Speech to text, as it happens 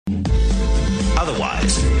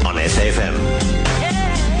Otherwise on SAFM.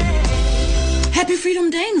 Happy Freedom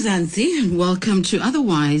Day, Mzansi, and welcome to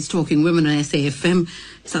Otherwise, Talking Women on SAFM,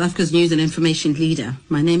 South Africa's news and information leader.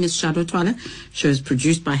 My name is Shado Twala. Show is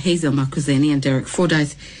produced by Hazel Makuzeni, and Derek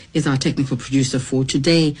Fordyce is our technical producer for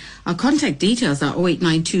today. Our contact details are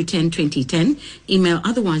 0892 10 20 10, email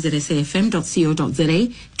otherwise@safm.co.za,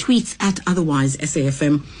 tweets at otherwise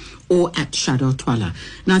SAFM, or at Shado Twala.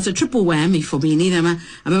 Now, it's a triple whammy for me.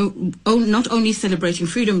 I'm not only celebrating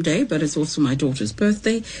Freedom Day, but it's also my daughter's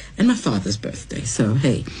birthday and my father's birthday. So,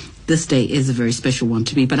 hey, this day is a very special one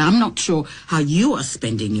to me. But I'm not sure how you are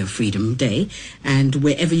spending your Freedom Day. And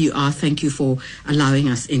wherever you are, thank you for allowing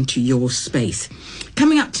us into your space.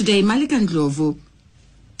 Coming up today, Malika Ndlovu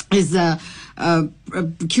is a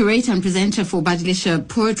curator and presenter for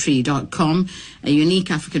BadilishaPoetry.com, a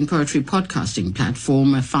unique African poetry podcasting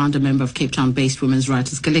platform, a founder member of Cape Town-based women's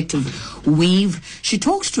writers collective Weave. She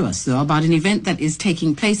talks to us, though, about an event that is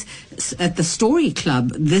taking place at the Story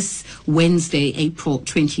Club this Wednesday, April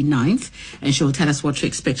 29th, and she'll tell us what to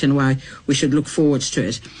expect and why we should look forward to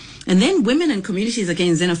it. And then Women and Communities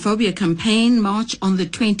Against Xenophobia campaign march on the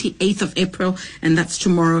 28th of April, and that's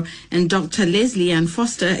tomorrow. And Dr. Leslie Ann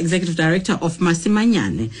Foster, Executive Director of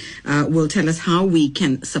Masimanyane, will tell us how we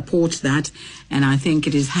can support that. And I think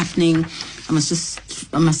it is happening. I must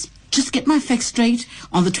just get my facts straight,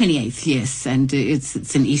 on the 28th, yes, and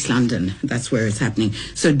it's in East London. That's where it's happening.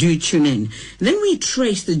 So do tune in. Then we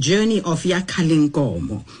trace the journey of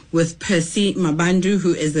Yakalinkomo with Percy Mabandu,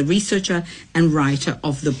 who is the researcher and writer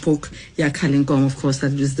of the book Yakalinkomo. Of course,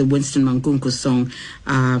 that is the Winston Mankunku song,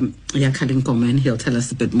 Yakalinkomo, and he'll tell us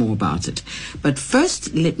a bit more about it. But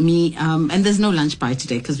first, let me, and there's no lunch bite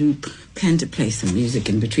today because we plan to play some music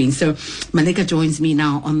in between. So Malika joins me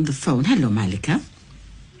now on the phone. Hello, Malika.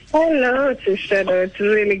 Hello, Shado. It's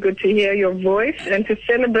really good to hear your voice and to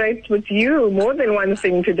celebrate with you more than one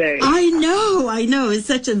thing today. I know. It's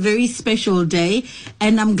such a very special day,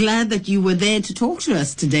 and I'm glad that you were there to talk to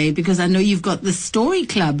us today, because I know you've got the Story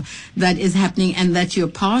Club that is happening and that you're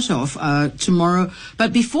part of tomorrow.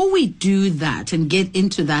 But before we do that and get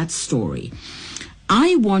into that story,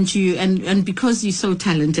 I want you, and because you're so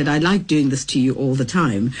talented, I like doing this to you all the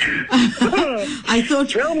time. I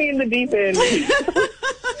thought, throw me in the deep end.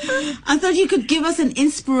 I thought you could give us an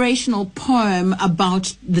inspirational poem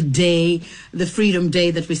about the day, the Freedom Day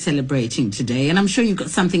that we're celebrating today. And I'm sure you've got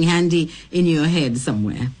something handy in your head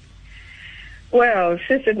somewhere. Well,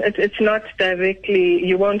 sis, it's not directly,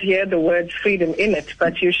 you won't hear the word freedom in it,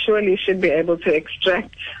 but you surely should be able to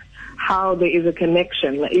extract how there is a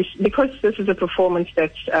connection. Because this is a performance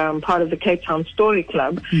that's part of the Cape Town Story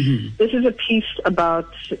Club, this is a piece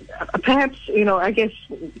about, perhaps, I guess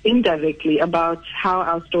indirectly, about how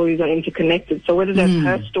our stories are interconnected. So whether that's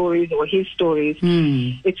her stories or his stories,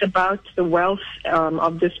 it's about the wealth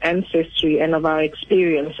of this ancestry and of our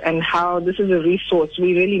experience, and how this is a resource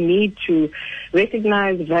we really need to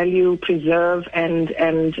recognize, value, preserve, and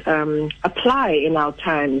apply in our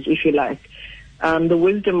times, if you like. The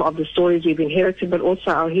wisdom of the stories we've inherited, but also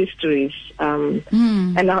our histories and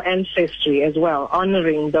our ancestry as well,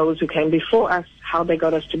 honoring those who came before us, how they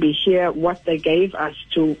got us to be here, what they gave us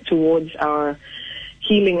towards our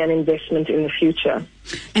healing and investment in the future.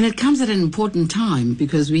 And it comes at an important time,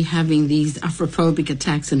 because we're having these Afrophobic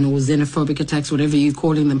attacks or xenophobic attacks, whatever you're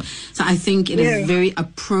calling them. So I think it is very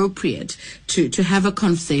appropriate to have a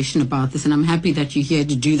conversation about this, and I'm happy that you're here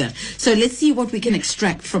to do that. So let's see what we can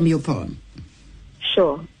extract from your poem.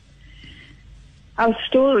 Sure. Our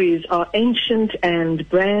stories are ancient and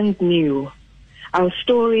brand new. Our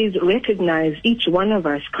stories recognize each one of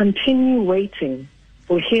us, continue waiting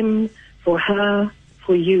for him, for her,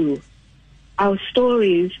 for you. Our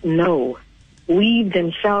stories know, weave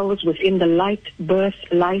themselves within the light, birth,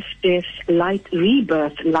 life, death, light,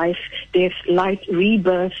 rebirth, life, death, light,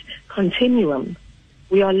 rebirth continuum.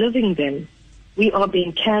 We are living them. We are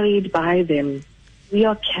being carried by them. We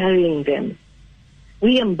are carrying them.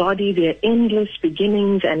 We embody their endless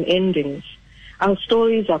beginnings and endings. Our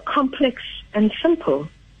stories are complex and simple,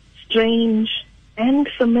 strange and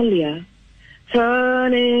familiar,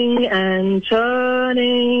 turning and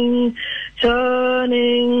turning,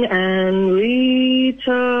 turning and returning,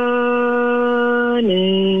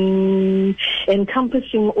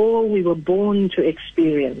 encompassing all we were born to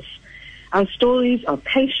experience. Our stories are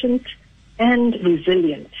patient and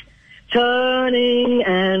resilient, turning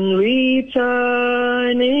and returning,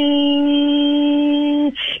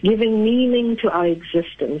 giving meaning to our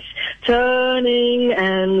existence, turning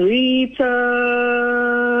and returning.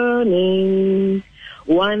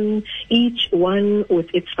 One, each one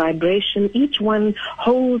with its vibration, each one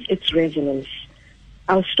holds its resonance.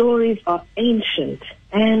 Our stories are ancient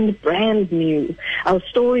and brand new. Our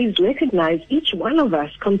stories recognize each one of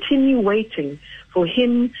us, continue waiting for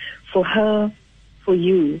him, for her, for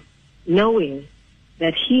you, knowing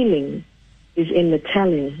that healing is in the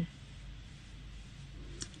telling.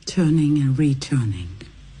 Turning and returning.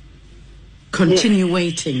 Continue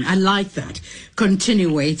waiting. I like that.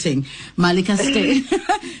 Continue waiting. Malika,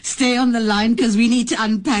 stay on the line because we need to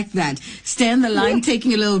unpack that. Stay on the line,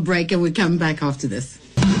 taking a little break, and we'll come back after this.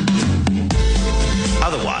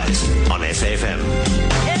 Otherwise on SAFM.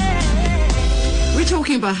 We're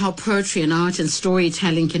talking about how poetry and art and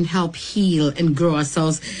storytelling can help heal and grow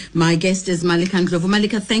ourselves. My guest is Malika Ndlovu.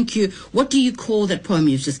 Malika, thank you. What do you call that poem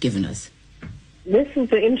you've just given us? This is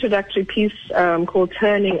the introductory piece called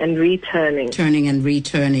Turning and Returning. Turning and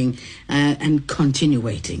returning and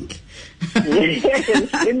continuating.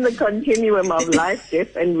 Yes, in the continuum of life,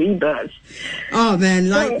 death, and rebirth. Oh, man,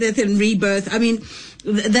 life, death, and rebirth. I mean,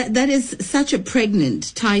 that is such a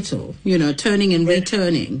pregnant title, turning and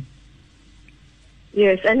returning.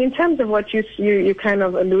 Yes, and in terms of what you kind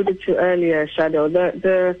of alluded to earlier, Shado,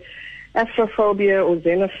 the Afrophobia or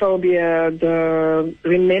xenophobia, the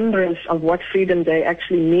remembrance of what Freedom Day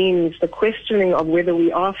actually means, the questioning of whether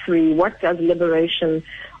we are free, what does liberation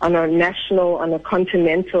on a national, on a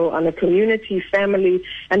continental, on a community, family,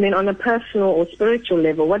 and then on a personal or spiritual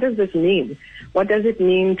level, what does this mean? What does it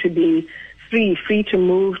mean to be free to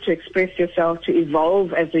move, to express yourself, to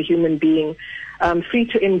evolve as a human being, free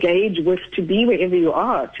to engage with, to be wherever you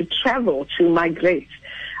are, to travel, to migrate?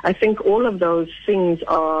 I think all of those things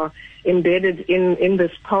are embedded in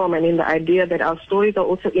this poem and in the idea that our stories are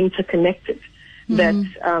also interconnected. Mm-hmm.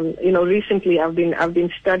 That recently I've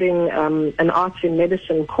been studying an arts in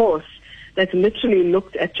medicine course that literally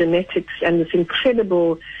looked at genetics and this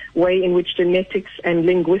incredible way in which genetics and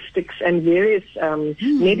linguistics and various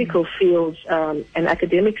medical fields and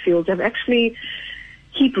academic fields have actually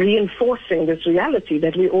keep reinforcing this reality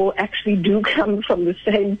that we all actually do come from the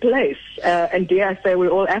same place. And dare I say, we're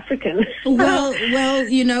all African. Well,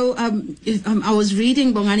 I was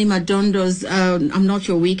reading Bongani Madondo's I'm Not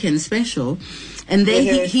Your Weekend special, and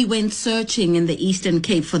there he went searching in the Eastern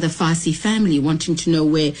Cape for the Farsi family, wanting to know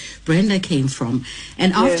where Brenda came from.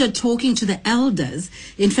 And after talking to the elders,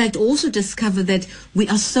 in fact, also discovered that we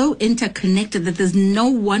are so interconnected that there's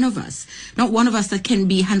not one of us that can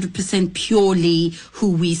be 100% purely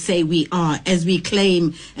who we say we are, as we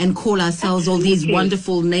claim and call ourselves all these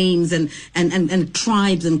wonderful names and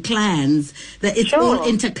tribes and clans, that it's all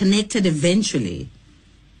interconnected eventually.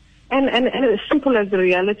 And as simple as the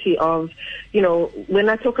reality of, when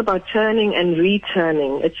I talk about turning and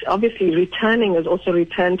returning, it's obviously returning is also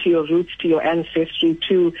return to your roots, to your ancestry,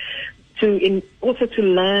 also to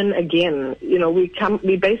learn again.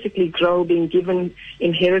 We basically grow being given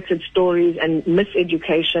inherited stories and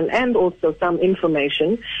miseducation and also some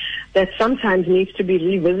information that sometimes needs to be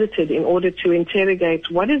revisited in order to interrogate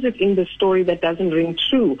what is it in the story that doesn't ring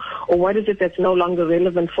true, or what is it that's no longer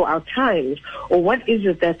relevant for our times, or what is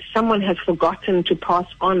it that someone has forgotten to pass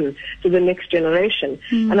on to the next generation.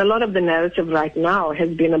 And a lot of the narrative right now has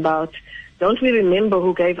been about, don't we remember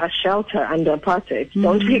who gave us shelter under apartheid?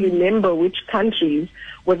 Don't we remember which countries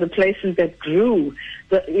were the places that grew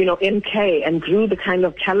the, MK and grew the kind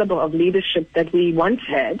of caliber of leadership that we once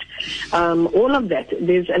had? All of that.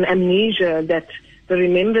 There's an amnesia that the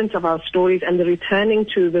remembrance of our stories and the returning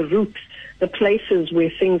to the roots, the places where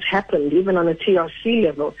things happened, even on a TRC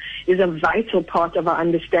level, is a vital part of our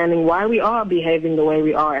understanding why we are behaving the way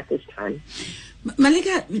we are at this time.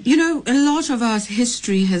 Malika, a lot of our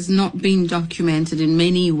history has not been documented in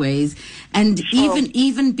many ways. And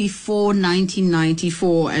even before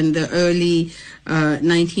 1994 and the early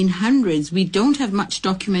 1900s, we don't have much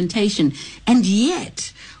documentation. And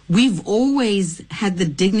yet, we've always had the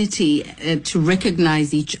dignity to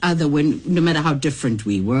recognize each other no matter how different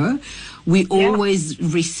we were. We always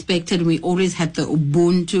respected, we always had the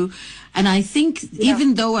Ubuntu. And I think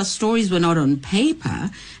even though our stories were not on paper,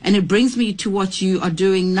 and it brings me to what you are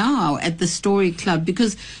doing now at the Story Club,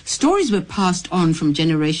 because stories were passed on from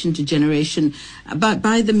generation to generation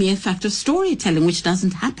by the mere fact of storytelling, which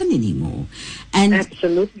doesn't happen anymore. And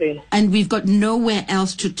absolutely. And we've got nowhere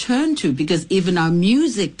else to turn to, because even our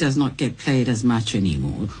music does not get played as much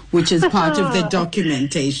anymore, which is part of the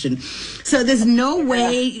documentation. So there's no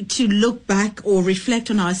way to look back or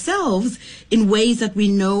reflect on ourselves in ways that we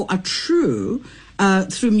know are true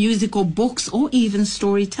through music or books or even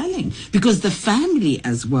storytelling, because the family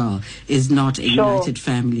as well is not a united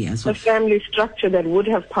family as well. The family structure that would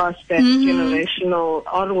have passed that generational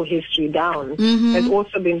oral history down has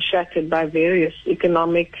also been shattered by various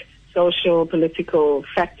economic, social, political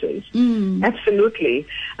factors. Absolutely.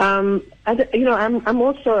 I'm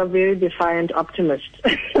also a very defiant optimist.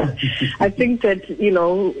 I think that,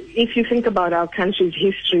 if you think about our country's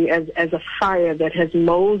history as a fire that has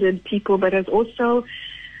molded people, but has also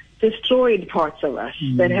destroyed parts of us,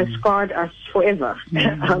 that has scarred us forever.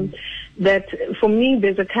 That for me,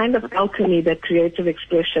 there's a kind of alchemy that creative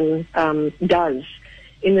expression does,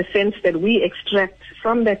 in the sense that we extract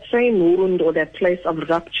from that same wound or that place of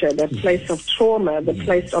rupture, that place of trauma, the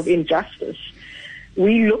place of injustice.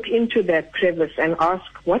 We look into that crevice and ask,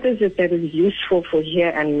 what is it that is useful for here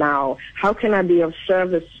and now? How can I be of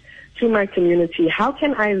service to my community? How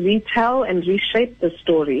can I retell and reshape the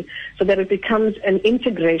story so that it becomes an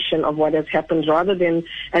integration of what has happened rather than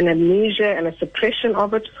an amnesia and a suppression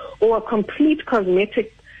of it, or a complete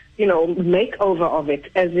cosmetic makeover of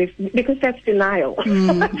it, because that's denial.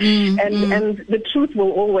 And the truth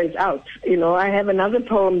will always out. I have another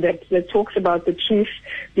poem that talks about the truth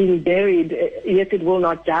being buried, yet it will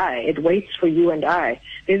not die. It waits for you and I.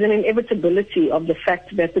 There's an inevitability of the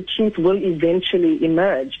fact that the truth will eventually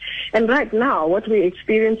emerge. And right now, what we're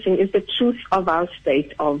experiencing is the truth of our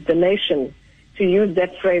state of the nation, to use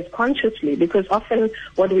that phrase consciously, because often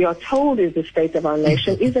what we are told is the state of our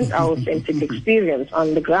nation isn't our authentic experience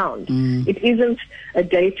on the ground. It isn't a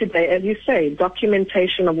day-to-day, as you say,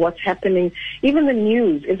 documentation of what's happening. Even the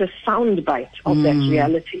news is a soundbite of that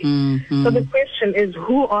reality. So the question is,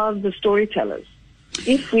 who are the storytellers?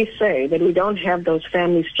 If we say that we don't have those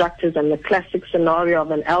family structures and the classic scenario of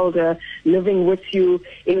an elder living with you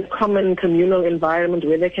in a common communal environment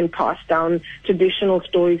where they can pass down traditional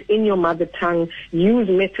stories in your mother tongue, use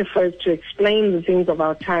metaphors to explain the things of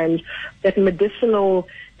our times, that medicinal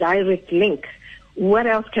direct link, what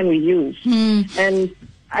else can we use? And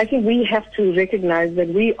I think we have to recognize that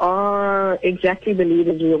we are exactly the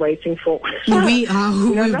leaders we are waiting for. We are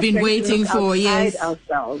who we've been waiting for, yes.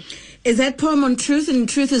 Ourselves. Is that poem on truth, and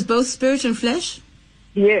truth is both spirit and flesh?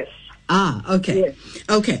 Yes. Okay. Yes.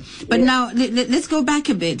 Okay. But now let's go back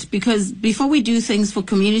a bit, because before we do things for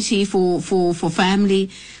community, for family,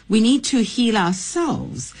 we need to heal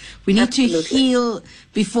ourselves. We need to heal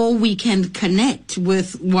before we can connect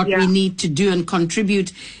with what we need to do and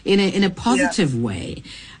contribute in a positive way.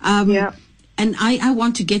 And I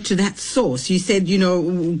want to get to that source. You said,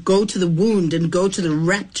 go to the wound and go to the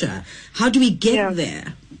rapture. How do we get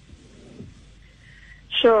there?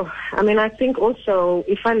 Sure. I think also,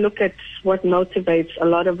 if I look at what motivates a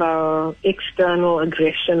lot of our external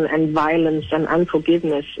aggression and violence and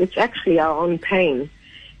unforgiveness, it's actually our own pain.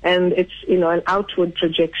 And it's, an outward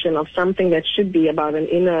projection of something that should be about an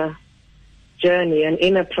inner journey, an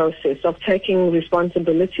inner process of taking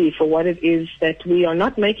responsibility for what it is that we are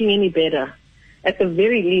not making any better. At the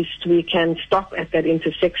very least, we can stop at that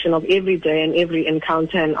intersection of every day and every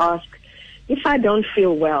encounter and ask, if I don't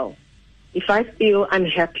feel well, if I feel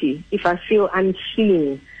unhappy, if I feel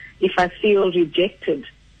unseen, if I feel rejected,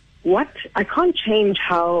 I can't change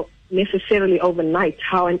how necessarily overnight,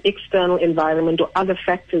 how an external environment or other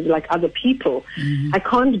factors like other people, I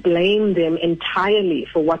can't blame them entirely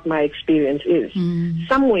for what my experience is.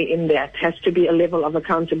 Somewhere in that has to be a level of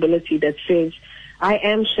accountability that says, I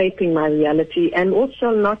am shaping my reality, and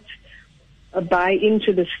also not buy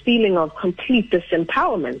into this feeling of complete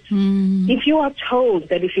disempowerment. If you are told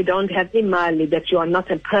that if you don't have imali, that you are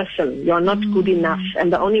not a person, you are not good enough,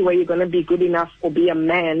 and the only way you're going to be good enough or be a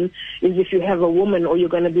man is if you have a woman, or you're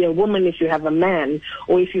going to be a woman if you have a man,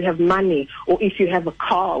 or if you have money, or if you have a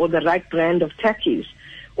car or the right brand of tackies.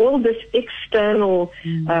 All this external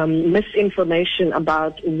misinformation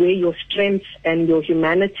about where your strength and your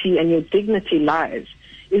humanity and your dignity lies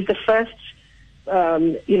is the first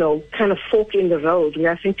kind of fork in the road,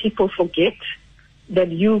 where I think people forget that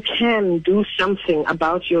you can do something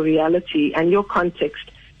about your reality and your context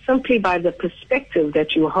simply by the perspective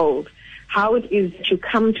that you hold, how it is that you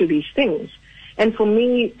come to these things. And for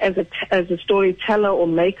me, as a storyteller or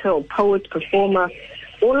maker or poet, performer,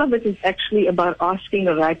 all of it is actually about asking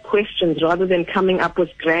the right questions rather than coming up with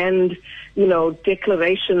grand,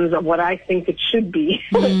 declarations of what I think it should be.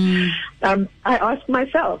 I ask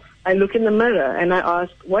myself, I look in the mirror and I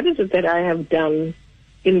ask, what is it that I have done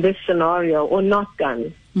in this scenario or not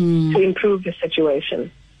done to improve the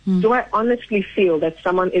situation? Do I honestly feel that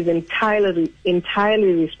someone is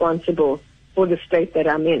entirely responsible for the state that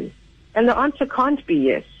I'm in? And the answer can't be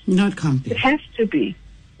yes. No, it can't be. It has to be.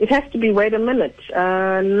 It has to be, wait a minute,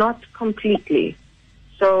 not completely.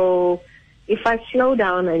 So if I slow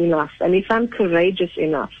down enough and if I'm courageous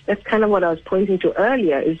enough, that's kind of what I was pointing to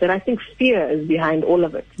earlier, is that I think fear is behind all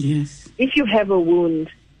of it. Yes. If you have a wound,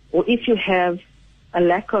 or if you have a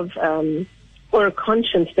lack of or a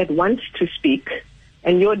conscience that wants to speak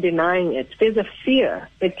and you're denying it, there's a fear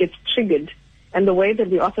that gets triggered. And the way that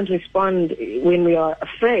we often respond when we are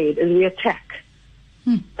afraid is we attack.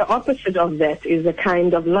 The opposite of that is a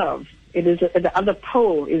kind of love. It is the other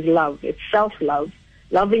pole is love. It's self-love,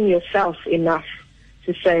 loving yourself enough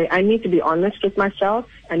to say, I need to be honest with myself.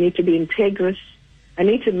 I need to be integrous. I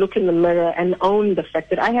need to look in the mirror and own the fact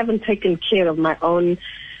that I haven't taken care of my own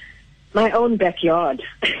backyard.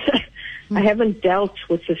 I haven't dealt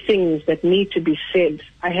with the things that need to be said.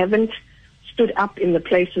 I haven't stood up in the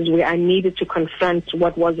places where I needed to confront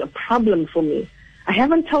what was a problem for me. I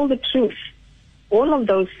haven't told the truth. All of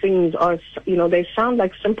those things are, they sound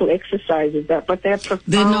like simple exercises, but they're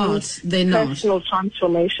profound personal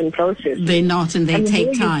transformation processes. They're not, and they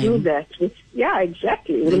take time. The more you do that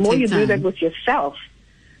exactly. The more you do that with yourself,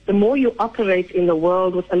 the more you operate in the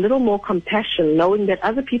world with a little more compassion, knowing that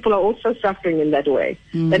other people are also suffering in that way,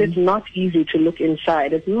 that it's not easy to look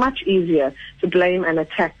inside. It's much easier to blame and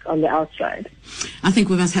attack on the outside. I think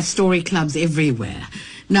we must have story clubs everywhere.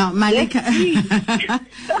 Now, Malika,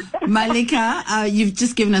 Malika, you've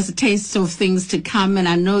just given us a taste of things to come, and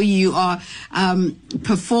I know you are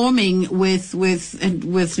performing with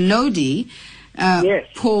Lodi. Yes.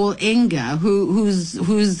 Paul Inga, who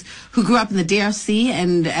grew up in the DRC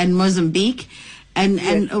and Mozambique, and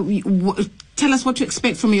tell us what to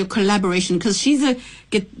expect from your collaboration, because she's a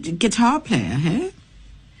guitar player, huh?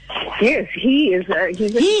 Yes, he is.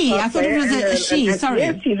 He's a he. I thought it was a she. Sorry.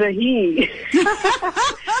 Yes, he's a he.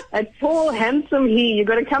 A tall, handsome he. You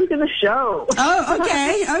got to come to the show. Oh,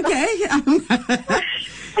 okay.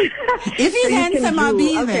 If he's handsome, I'll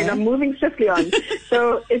be there. Okay, I'm moving swiftly on.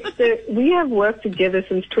 So we have worked together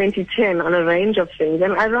since 2010 on a range of things,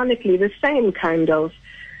 and ironically, the same kind of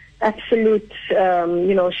absolute,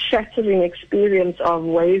 shattering experience of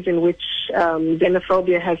ways in which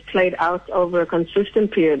xenophobia has played out over a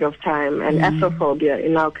consistent period of time, and Afrophobia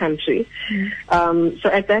in our country. So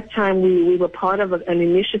at that time, we were part of an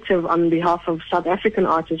initiative on behalf of South African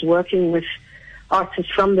artists working with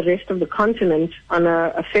artists from the rest of the continent on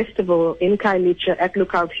a festival in Khayelitsha at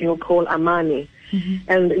Lookout Hill called Amani,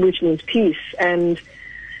 and which means peace. And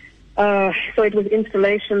so it was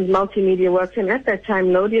installations, multimedia works, and at that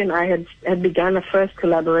time, Lodi and I had begun a first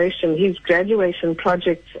collaboration. His graduation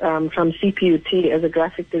project from CPUT as a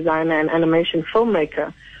graphic designer and animation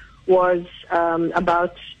filmmaker was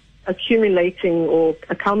about accumulating or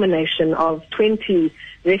a culmination of 20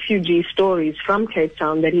 refugee stories from Cape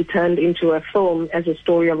Town that he turned into a film as a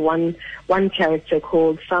story of one character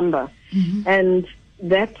called Samba. And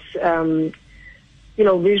that,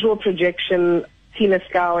 visual projection, Tina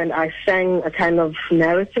Scow and I sang a kind of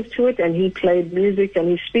narrative to it, and he played music, and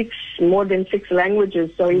he speaks more than 6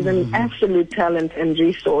 languages, so he's an absolute talent and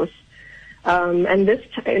resource. And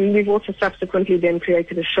we've also subsequently then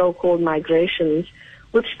created a show called Migrations,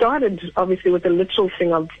 which started obviously with the literal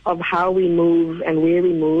thing of how we move and where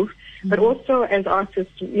we move, but also as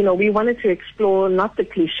artists, we wanted to explore not the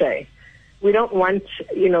cliche. We don't want,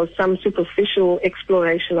 some superficial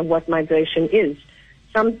exploration of what migration is.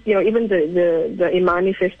 Even the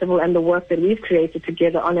Imani Festival and the work that we've created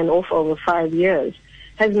together on and off over 5 years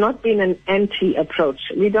has not been an anti-approach.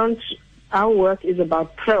 Our work is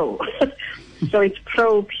about pro. So it's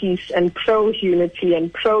pro-peace and pro-unity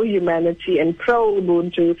and pro-humanity and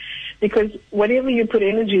pro-Ubuntu, because whatever you put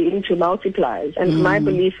energy into multiplies. And my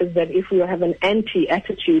belief is that if you have an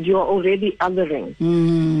anti-attitude, you're already othering.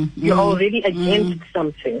 You're already against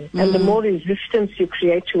something. And the more resistance you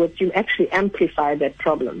create to it, you actually amplify that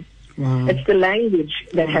problem. Wow. It's the language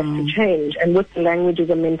that has to change. And with the language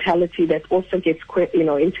is a mentality that also gets,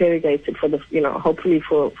 interrogated for the, hopefully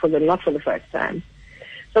for not for the first time.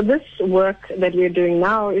 So this work that we're doing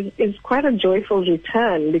now is quite a joyful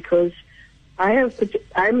return, because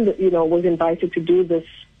was invited to do this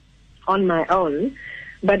on my own.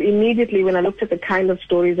 But immediately when I looked at the kind of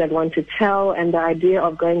stories I'd want to tell and the idea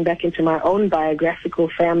of going back into my own biographical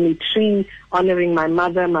family tree, honoring my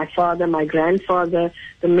mother, my father, my grandfather,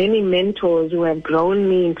 the many mentors who have grown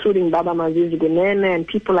me, including Baba Mazizi Gunene and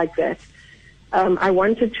people like that, I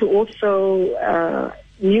wanted to also...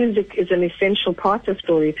 music is an essential part of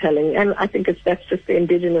storytelling, and I think that's just the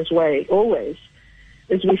indigenous way, always,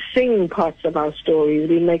 is we sing parts of our stories.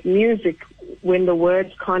 We make music when the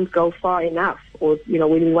words can't go far enough, or,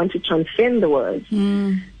 when we want to transcend the words.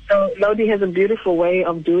 So Lodi has a beautiful way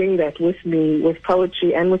of doing that with me, with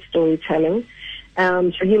poetry and with storytelling.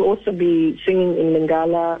 So he'll also be singing in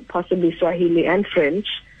Lingala, possibly Swahili and French.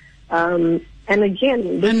 And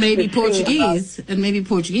again, and maybe Portuguese,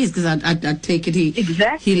 because I take it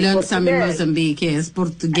he learned some in Mozambique, yes,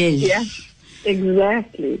 Portuguese. Yeah.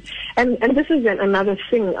 Exactly. And this is another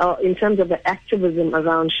thing in terms of the activism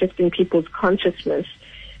around shifting people's consciousness,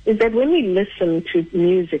 is that when we listen to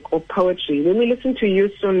music or poetry, when we listen to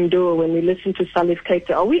Yusun Dur, when we listen to Salif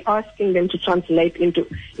Keita, are we asking them to translate into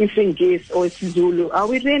Isingis or Zulu? Are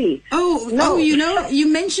we really? No. You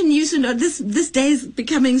mentioned Yusun. This day is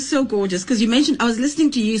becoming so gorgeous because you mentioned, I was listening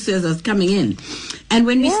to Yusun as I was coming in. And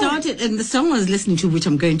when we started, and the song I was listening to, which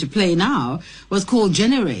I'm going to play now, was called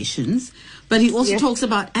Generations. But he also talks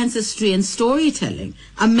about ancestry and storytelling.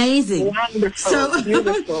 Amazing. Wonderful. So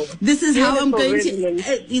beautiful. This is how I'm going resonance.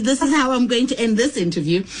 to. This is how I'm going to end this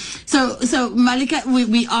interview. So Malika,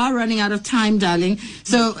 we are running out of time, darling.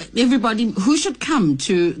 So everybody, who should come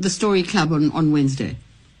to the Story Club on Wednesday?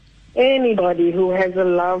 Anybody who has a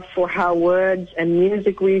love for how words and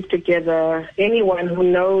music weave together. Anyone who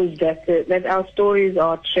knows that our stories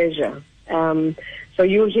are treasure. So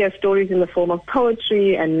you'll hear stories in the form of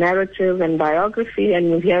poetry and narrative and biography, and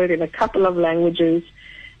you'll hear it in a couple of languages.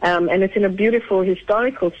 And it's in a beautiful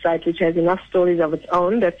historical site which has enough stories of its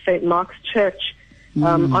own. That's St. Mark's Church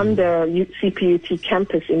on the CPUT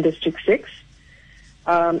campus in District 6.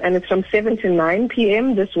 And it's from 7 to 9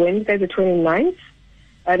 p.m. this Wednesday, the 29th.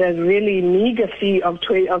 At a really meager fee of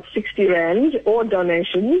 60 Rand or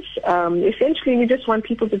donations. Essentially, we just want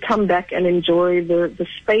people to come back and enjoy the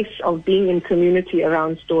space of being in community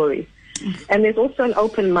around story. And there's also an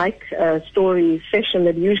open mic story session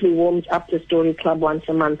that usually warms up the Story Club once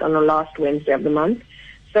a month on the last Wednesday of the month.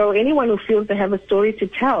 So anyone who feels they have a story to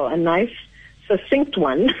tell, a nice, succinct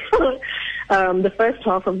one, the first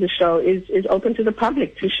half of the show is open to the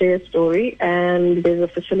public to share a story, and there's a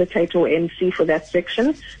facilitator or MC for that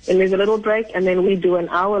section. Then there's a little break, and then we do an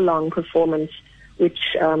hour-long performance, which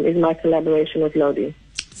is my collaboration with Lodi.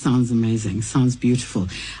 Sounds amazing. Sounds beautiful.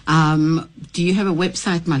 Do you have a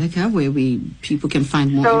website, Malika, where people can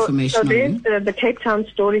find more information so on you? The Cape Town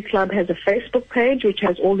Story Club has a Facebook page which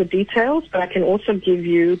has all the details, but I can also give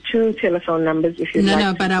you 2 telephone numbers if you'd like to.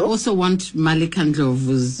 No, but I also want Malika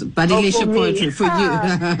Ndlovu's Badilisha poetry for you.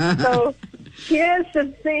 So here's the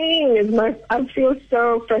thing: I feel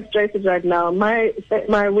so frustrated right now. My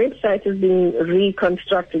website is being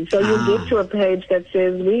reconstructed, so you get to a page that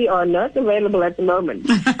says we are not available at the moment.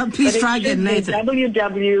 Please try again later.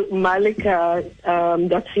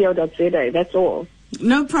 www.malika.co.za. That's all.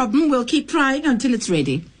 No problem. We'll keep trying until it's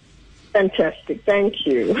ready. Fantastic. Thank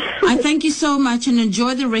you. I thank you so much and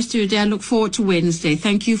enjoy the rest of your day. I look forward to Wednesday.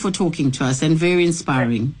 Thank you for talking to us and very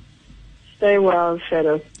inspiring. Stay well,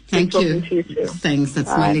 Shado. Thank you. To you too. Thanks.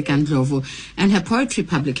 That's Malika Ndlovu. And her poetry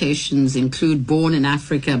publications include Born in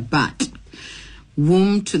Africa, But,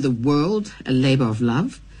 Womb to the World, A Labor of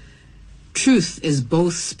Love, Truth is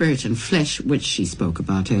Both Spirit and Flesh, which she spoke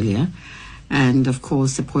about earlier, and, of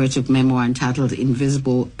course, a poetic memoir entitled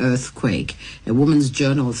Invisible Earthquake, a woman's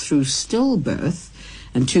journal through stillbirth,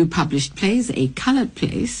 and 2 published plays, A Colored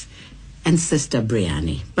Place and Sister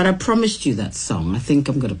Briani. But I promised you that song. I think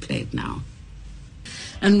I'm going to play it now.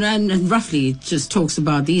 And roughly it just talks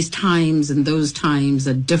about these times and those times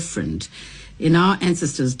are different. In our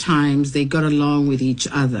ancestors' times, they got along with each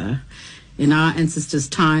other. In our ancestors'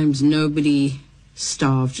 times, nobody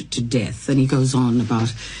starved to death. And he goes on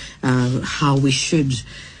about how we should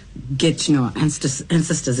get to know our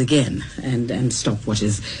ancestors again and stop what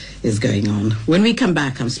is going on. When we come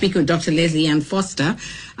back, I'm speaking with Dr. Leslie Ann Foster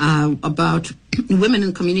about Women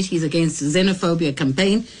in Communities Against Xenophobia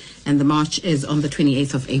campaign, and the march is on the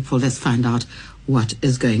 28th of April. Let's find out what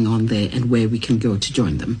is going on there and where we can go to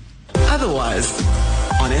join them. Otherwise,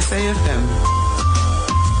 on SAFM.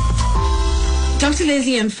 Dr.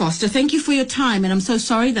 Leslie Ann Foster, thank you for your time, and I'm so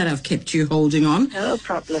sorry that I've kept you holding on. No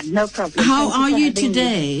problem, no problem. How are you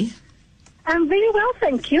today? I'm very well,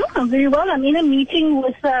 thank you. I'm very well. I'm in a meeting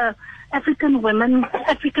with African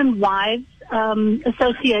Wives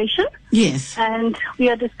Association. Yes. And we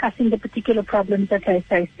are discussing the particular problems that they're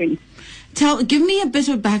facing. Give me a bit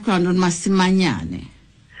of background on Masimanyane.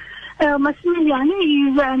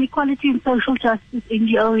 Masimanyane is an equality and social justice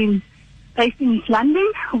NGO based in East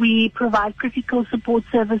London. We provide critical support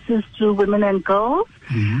services to women and girls,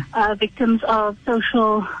 victims of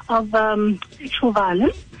sexual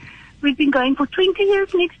violence. We've been going for 20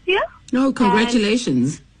 years next year. Oh,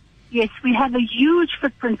 congratulations. Yes, we have a huge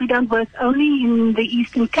footprint. We don't work only in the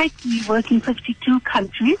Eastern Cape. We work in 52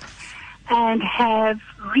 countries and have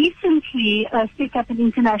recently set up an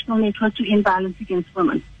international network to end violence against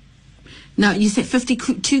women. Now, you said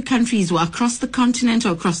 52 countries, well, across the continent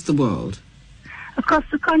or across the world? Across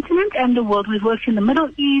the continent and the world. We've worked in the Middle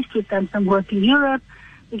East. We've done some work in Europe.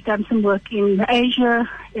 We've done some work in Asia.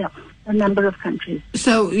 Yeah, a number of countries.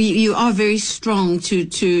 So you are very strong to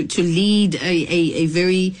lead a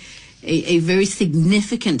very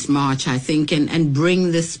significant march, I think, and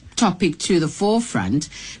bring this topic to the forefront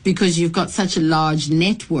because you've got such a large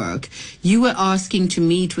network. You were asking to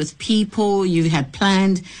meet with people. You had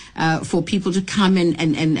planned for people to come in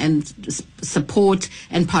and support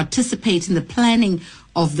and participate in the planning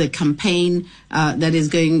of the campaign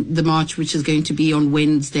the march, which is going to be on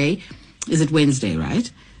Wednesday. Is it Wednesday,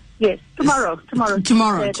 right? Yes, tomorrow.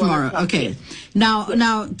 Tomorrow. Okay. Yes.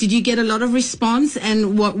 Now, did you get a lot of response?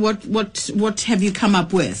 And what have you come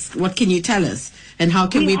up with? What can you tell us? And how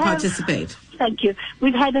can we participate? Thank you.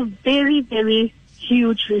 We've had a very, very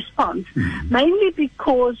huge response, mainly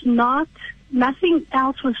because nothing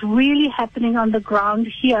else was really happening on the ground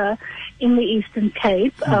here in the Eastern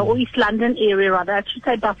Cape, or East London area rather. I should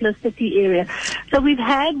say Buffalo City area. So we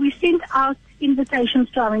sent out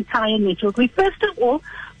invitations to our entire network. We first of all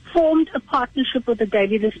formed a partnership with the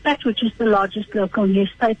Daily Dispatch, which is the largest local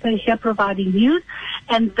newspaper here providing news,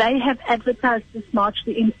 and they have advertised this march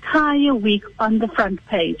the entire week on the front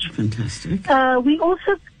page. Fantastic. We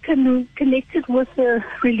also connected with the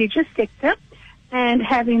religious sector and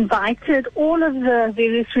have invited all of the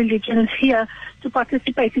various religions here to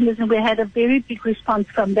participate in this, and we had a very big response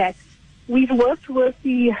from that. We've worked with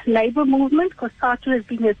the labor movement, because SATU has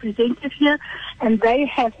been represented here, and they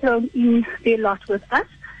have thrown in their lot with us.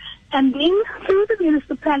 And then through the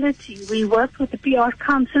municipality, we worked with the PR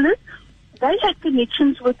councillors. They had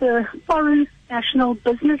connections with the foreign national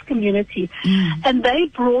business community, and they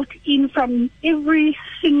brought in from every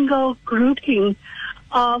single grouping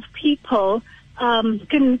of people,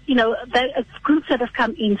 groups that have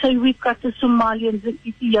come in. So we've got the Somalians, the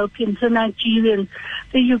Ethiopians, the Nigerians,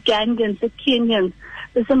 the Ugandans, the Kenyans,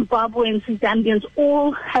 the Zimbabweans, the Zambians,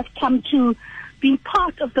 all have come to be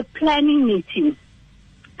part of the planning meeting.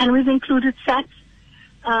 And we've included SATS,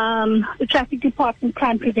 the Traffic Department,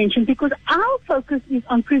 crime prevention, because our focus is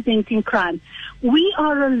on preventing crime. We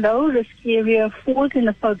are a low-risk area for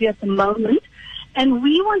xenophobia at the moment, and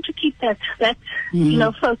we want to keep that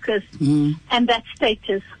focus and that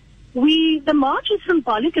status. The march is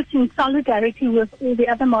symbolic. It's in solidarity with all the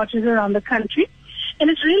other marches around the country. And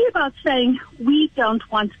it's really about saying we don't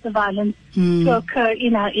want the violence to occur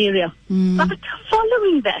in our area. But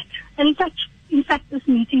following that, and in fact, this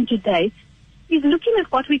meeting today is looking at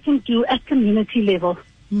what we can do at community level.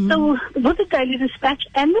 So with the Daily Dispatch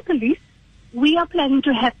and the police, we are planning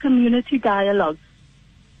to have community dialogues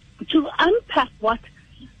to unpack what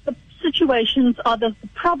the situations are, the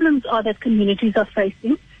problems are that communities are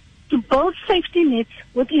facing, to build safety nets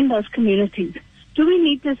within those communities. Do we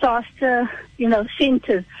need disaster,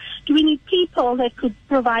 centers? Do we need people that could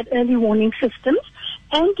provide early warning systems?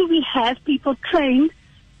 And do we have people trained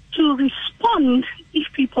to respond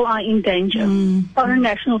if people are in danger, foreign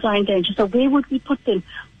nationals are in danger? So where would we put them?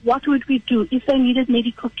 What would we do? If they needed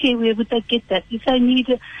medical care, where would they get that? If they need,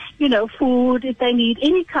 food, if they need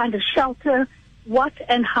any kind of shelter, what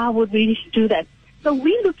and how would we do that? So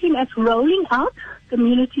we're looking at rolling out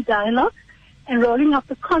community dialogue and rolling out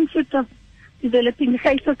the concept of developing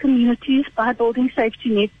safer communities by building safety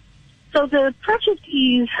nets. So the project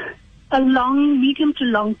is a medium to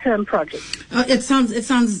long-term project. It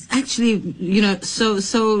sounds actually, so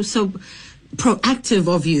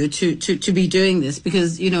proactive of you to be doing this,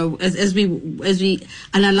 because as we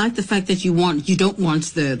and I like the fact that you don't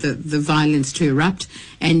want the violence to erupt,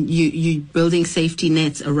 and you building safety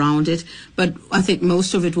nets around it. But I think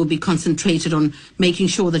most of it will be concentrated on making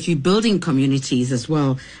sure that you're building communities as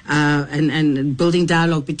well, and building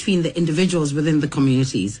dialogue between the individuals within the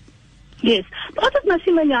communities. Yes, part of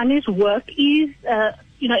Masimanyani's work is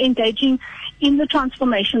engaging in the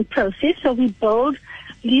transformation process. So we build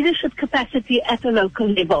leadership capacity at a local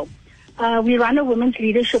level. We run a women's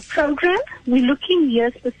leadership program. We're looking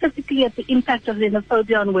here specifically at the impact of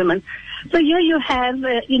xenophobia on women. So here you have,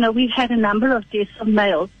 we've had a number of deaths of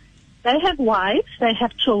males. They have wives, they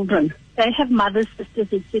have children, they have mothers,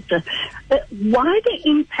 sisters, etc. The wider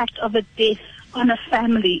impact of a death on a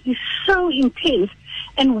family is so intense,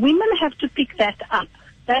 and women have to pick that up.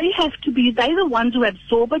 They're the ones who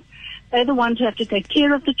absorb it. They're the ones who have to take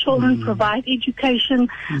care of the children, provide education,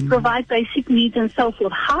 provide basic needs and so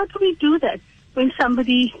forth. How do we do that when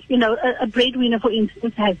somebody, a breadwinner, for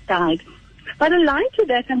instance, has died? But aligned to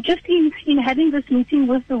that, I'm just in having this meeting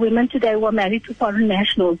with the women today who are married to foreign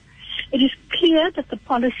nationals. It is clear that the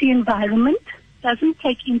policy environment doesn't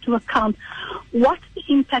take into account what the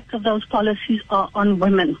impact of those policies are on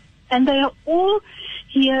women. And they are all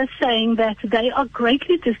here saying that they are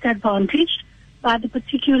greatly disadvantaged by the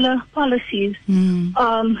particular policies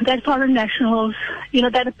that foreign nationals,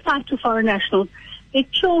 that apply to foreign nationals. Their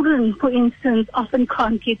children, for instance, often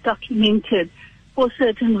can't get documented for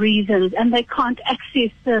certain reasons, and they can't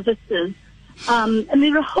access services. And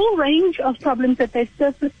there are a whole range of problems that they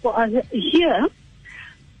surface for us here,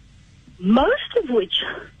 most of which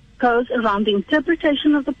goes around the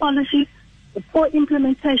interpretation of the policy, the poor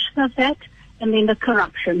implementation of that, and then the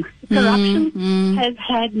corruption. The corruption has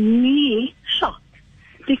had me shocked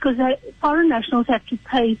because foreign nationals have to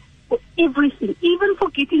pay for everything, even for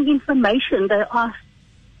getting information. They ask,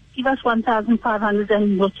 give us 1,500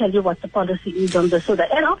 and we'll tell you what the policy is on this or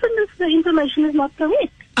that. And often the information is not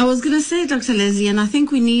correct. I was going to say, Dr. Leslie, and I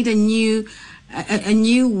think we need a new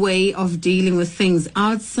way of dealing with things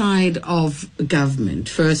outside of government,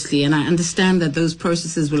 firstly. And I understand that those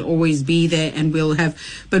processes will always be there and we'll have,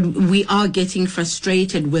 but we are getting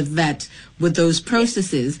frustrated with with those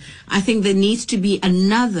processes. I think there needs to be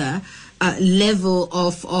another level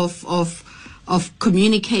of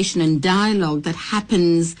communication and dialogue that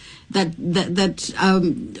happens that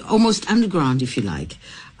almost underground, if you like.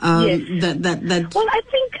 Yes. Well, I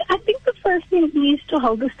think the first thing is to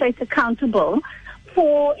hold the state accountable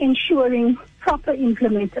for ensuring proper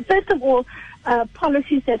implementation. First of all,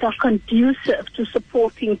 policies that are conducive to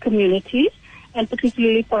supporting communities and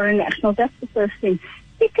particularly foreign nationals. That's the first thing.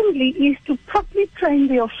 Secondly, is to properly train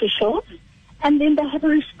the officials, and then they have a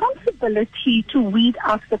responsibility to weed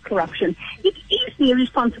out the corruption. It is their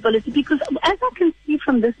responsibility because, as I can see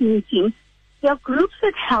from this meeting, there are groups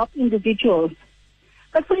that help individuals.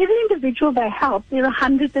 But for every individual they help, there are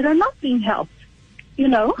 100 that are not being helped,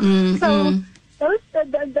 So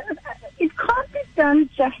it can't be done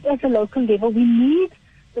just at a local level. We need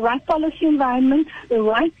the right policy environment, the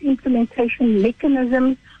right implementation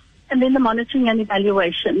mechanisms, and then the monitoring and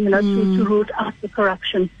evaluation, to root out the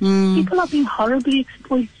corruption. People are being horribly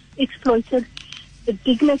exploited. The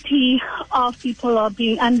dignity of people are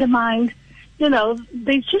being undermined.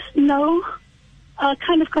 There's just no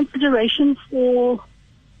kind of consideration for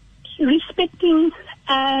respecting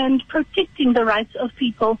and protecting the rights of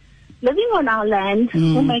people living on our land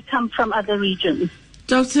who may come from other regions.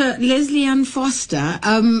 Dr. Leslie Ann Foster,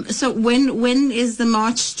 so when is the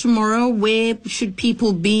march tomorrow? Where should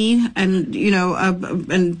people be? And,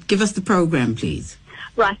 and give us the program, please.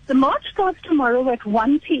 Right. The march starts tomorrow at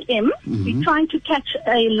 1 p.m. We're trying to catch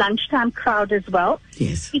a lunchtime crowd as well.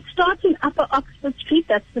 Yes. It starts in Upper Oxford Street.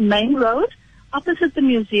 That's the main road. Opposite the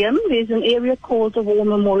museum, there's an area called the War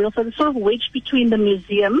Memorial. So it's sort of wedged between the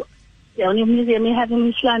museum, the only museum we have in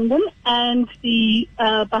East London, and the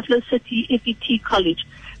Buffalo City FET College.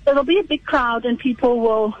 So there'll be a big crowd, and people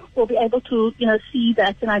will be able to, see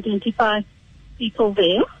that and identify people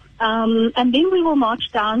there. And then we will march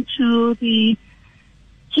down to the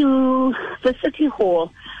City Hall.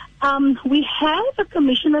 We have a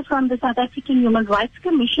commissioner from the South African Human Rights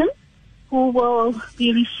Commission who will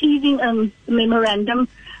be receiving a memorandum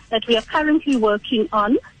that we are currently working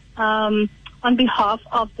on behalf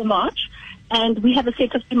of the march. And we have a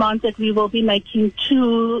set of demands that we will be making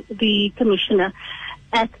to the commissioner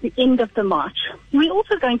at the end of the march. We're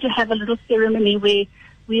also going to have a little ceremony where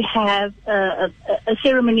we have a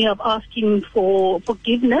ceremony of asking for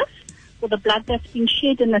forgiveness for the blood that's been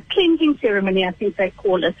shed, and a cleansing ceremony, I think they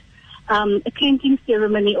call it. A cleansing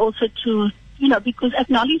ceremony also to, because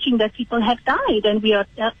acknowledging that people have died, and we are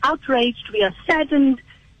outraged, we are saddened,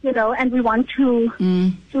 and we want to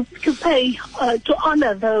pay, to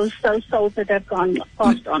honor those souls that have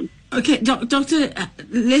passed on. Okay, Dr.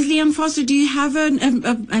 Leslie Ann Foster, do you have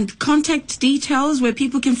contact details where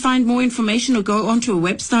people can find more information or go onto a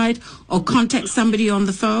website or contact somebody on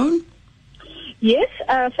the phone? Yes.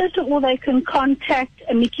 First of all, they can contact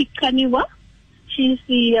Miki Kaniwa. She's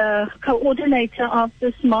the coordinator of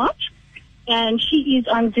this march, and she is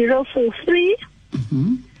on 043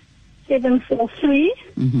 743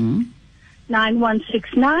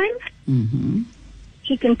 9169.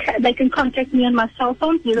 They can contact me on my cell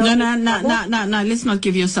phone. No. Let's not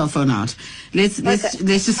give your cell phone out. Let's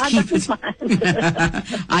just keep it.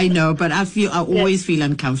 I know, but I always feel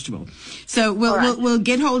uncomfortable. So we'll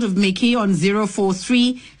get hold of Mickey on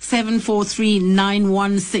 043 743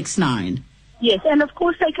 9169. Yes, and of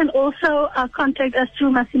course they can also contact us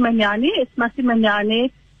through Masimanyane. It's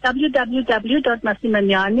Masimanyane,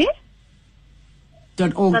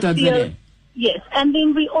 www.masimanyane.org.za. Yes, and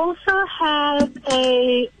then we also have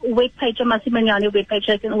a webpage, a Masimanyane webpage.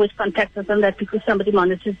 They can always contact us on that because somebody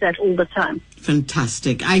monitors that all the time.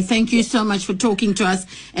 Fantastic. I thank you so much for talking to us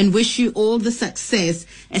and wish you all the success,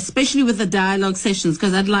 especially with the dialogue sessions,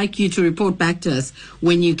 because I'd like you to report back to us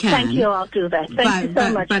when you can. Thank you. I'll do that. Thank you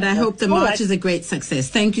so much. But I hope the march is a great success.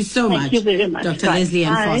 Thank you so much. Thank you very much. Dr. Leslie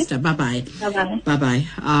Ann Foster. Bye-bye. Bye-bye. Bye-bye.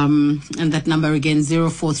 And that number again,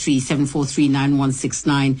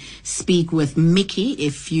 043-743-9169. Speak with Mickey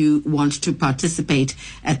if you want to participate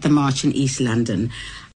at the march in East London.